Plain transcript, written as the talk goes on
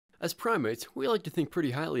As primates, we like to think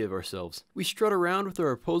pretty highly of ourselves. We strut around with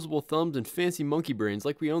our opposable thumbs and fancy monkey brains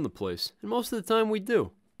like we own the place, and most of the time we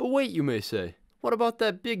do. But wait, you may say, what about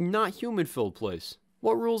that big not human filled place?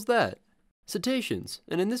 What rules that? Cetaceans,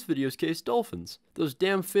 and in this video's case, dolphins. Those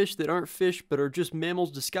damn fish that aren't fish but are just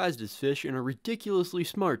mammals disguised as fish and are ridiculously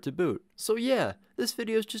smart to boot. So yeah, this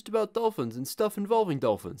video is just about dolphins and stuff involving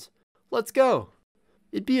dolphins. Let's go!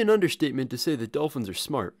 It'd be an understatement to say that dolphins are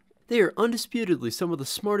smart. They are undisputedly some of the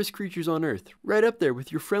smartest creatures on Earth, right up there with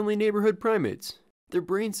your friendly neighborhood primates. Their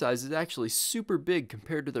brain size is actually super big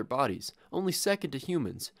compared to their bodies, only second to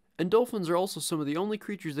humans. And dolphins are also some of the only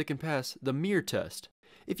creatures that can pass the mirror test.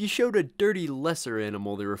 If you showed a dirty, lesser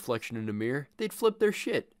animal their reflection in a mirror, they'd flip their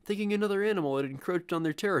shit, thinking another animal had encroached on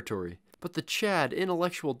their territory. But the Chad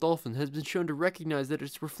intellectual dolphin has been shown to recognize that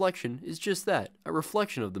its reflection is just that, a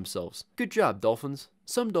reflection of themselves. Good job, dolphins.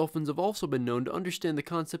 Some dolphins have also been known to understand the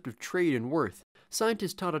concept of trade and worth.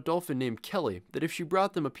 Scientists taught a dolphin named Kelly that if she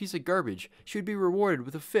brought them a piece of garbage, she would be rewarded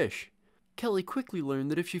with a fish. Kelly quickly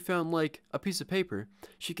learned that if she found, like, a piece of paper,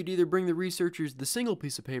 she could either bring the researchers the single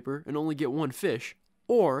piece of paper and only get one fish,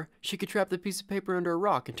 or she could trap the piece of paper under a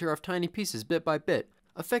rock and tear off tiny pieces bit by bit,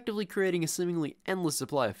 effectively creating a seemingly endless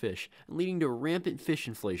supply of fish and leading to rampant fish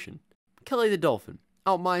inflation. Kelly the dolphin,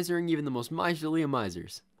 out-misering even the most miserly of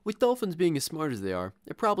misers. With dolphins being as smart as they are,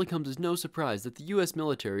 it probably comes as no surprise that the US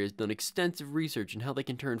military has done extensive research in how they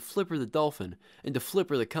can turn Flipper the dolphin into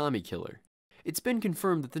Flipper the commie killer. It's been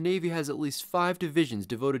confirmed that the Navy has at least 5 divisions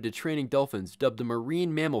devoted to training dolphins dubbed the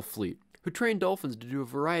Marine Mammal Fleet, who train dolphins to do a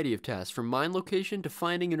variety of tasks from mine location to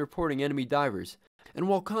finding and reporting enemy divers. And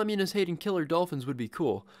while communist-hating killer dolphins would be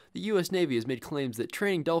cool, the US Navy has made claims that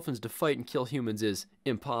training dolphins to fight and kill humans is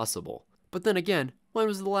impossible. But then again, when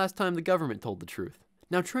was the last time the government told the truth?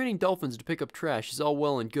 Now, training dolphins to pick up trash is all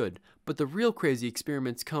well and good, but the real crazy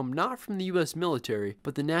experiments come not from the US military,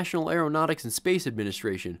 but the National Aeronautics and Space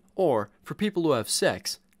Administration, or, for people who have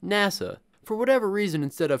sex, NASA. For whatever reason,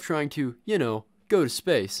 instead of trying to, go to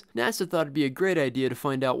space, NASA thought it'd be a great idea to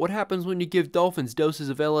find out what happens when you give dolphins doses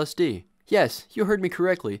of LSD. Yes, you heard me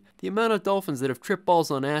correctly. The amount of dolphins that have tripped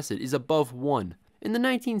balls on acid is above 1. In the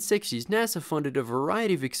 1960s, NASA funded a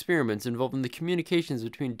variety of experiments involving the communications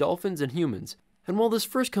between dolphins and humans. And while this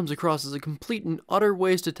first comes across as a complete and utter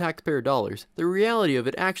waste of taxpayer dollars, the reality of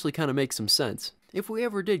it actually kind of makes some sense. If we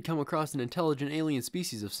ever did come across an intelligent alien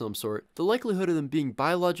species of some sort, the likelihood of them being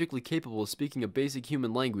biologically capable of speaking a basic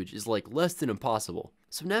human language is like less than impossible.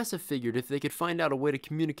 So NASA figured if they could find out a way to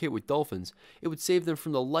communicate with dolphins, it would save them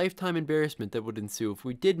from the lifetime embarrassment that would ensue if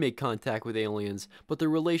we did make contact with aliens, but the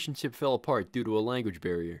relationship fell apart due to a language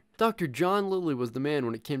barrier. Dr. John Lilly was the man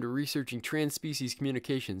when it came to researching trans-species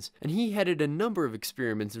communications, and he headed a number of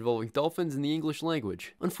experiments involving dolphins in the English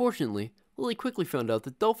language. Unfortunately, Lilly quickly found out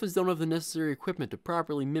that dolphins don't have the necessary equipment to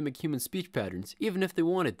properly mimic human speech patterns, even if they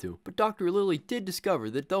wanted to. But Dr. Lilly did discover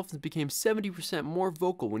that dolphins became 70% more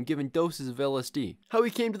vocal when given doses of LSD. How he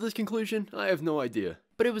came to this conclusion, I have no idea.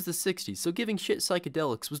 But it was the 60s, so giving shit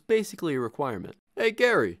psychedelics was basically a requirement. Hey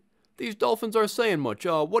Gary, these dolphins aren't saying much.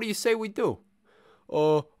 What do you say we do?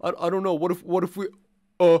 I don't know. What if we...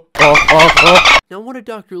 Now, one of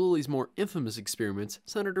Dr. Lilly's more infamous experiments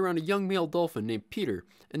centered around a young male dolphin named Peter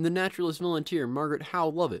and the naturalist volunteer Margaret Howe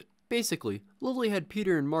Lovett. Basically, Lilly had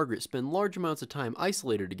Peter and Margaret spend large amounts of time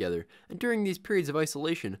isolated together, and during these periods of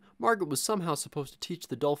isolation, Margaret was somehow supposed to teach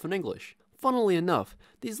the dolphin English. Funnily enough,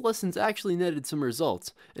 these lessons actually netted some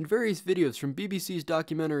results, and various videos from BBC's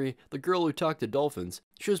documentary The Girl Who Talked to Dolphins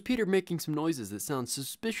shows Peter making some noises that sound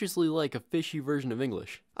suspiciously like a fishy version of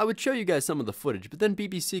English. I would show you guys some of the footage, but then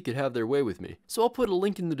BBC could have their way with me, so I'll put a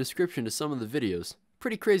link in the description to some of the videos.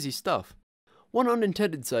 Pretty crazy stuff. One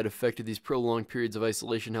unintended side effect of these prolonged periods of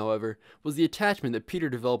isolation, however, was the attachment that Peter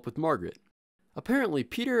developed with Margaret. Apparently,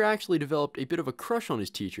 Peter actually developed a bit of a crush on his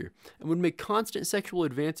teacher, and would make constant sexual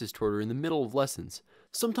advances toward her in the middle of lessons,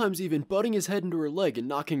 sometimes even butting his head into her leg and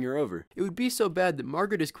knocking her over. It would be so bad that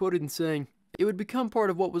Margaret is quoted in saying, "It would become part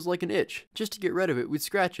of what was like an itch. Just to get rid of it, we'd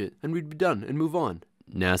scratch it, and we'd be done and move on."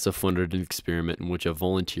 NASA funded an experiment in which a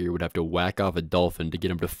volunteer would have to whack off a dolphin to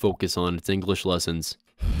get him to focus on its English lessons.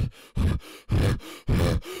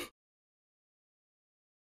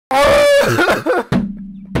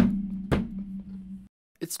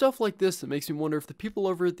 It's stuff like this that makes me wonder if the people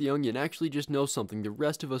over at The Onion actually just know something the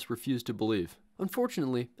rest of us refuse to believe.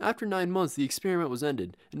 Unfortunately, after 9 months the experiment was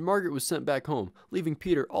ended, and Margaret was sent back home, leaving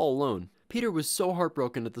Peter all alone. Peter was so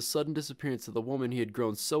heartbroken at the sudden disappearance of the woman he had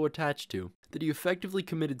grown so attached to, that he effectively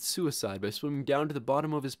committed suicide by swimming down to the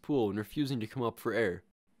bottom of his pool and refusing to come up for air.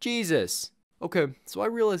 Jesus! Okay, so I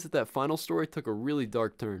realized that final story took a really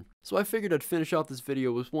dark turn, so I figured I'd finish off this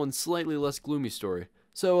video with one slightly less gloomy story.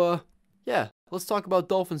 So, yeah, let's talk about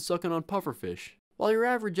dolphins sucking on pufferfish. While your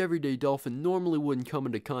average everyday dolphin normally wouldn't come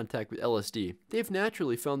into contact with LSD, they've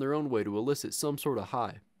naturally found their own way to elicit some sort of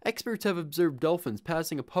high. Experts have observed dolphins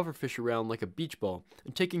passing a pufferfish around like a beach ball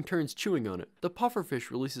and taking turns chewing on it. The pufferfish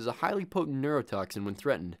releases a highly potent neurotoxin when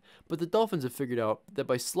threatened, but the dolphins have figured out that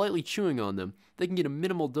by slightly chewing on them, they can get a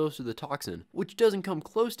minimal dose of the toxin, which doesn't come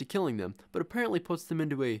close to killing them, but apparently puts them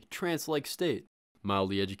into a trance-like state.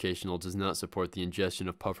 Mildly educational does not support the ingestion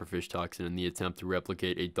of pufferfish toxin in the attempt to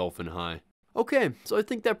replicate a dolphin high. Okay, so I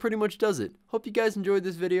think that pretty much does it. Hope you guys enjoyed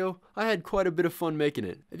this video. I had quite a bit of fun making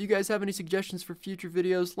it. If you guys have any suggestions for future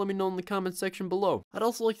videos, let me know in the comments section below. I'd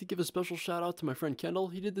also like to give a special shout out to my friend Kendall.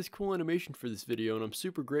 He did this cool animation for this video and I'm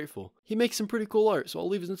super grateful. He makes some pretty cool art, so I'll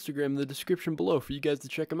leave his Instagram in the description below for you guys to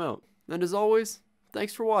check him out. And as always,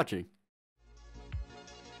 thanks for watching.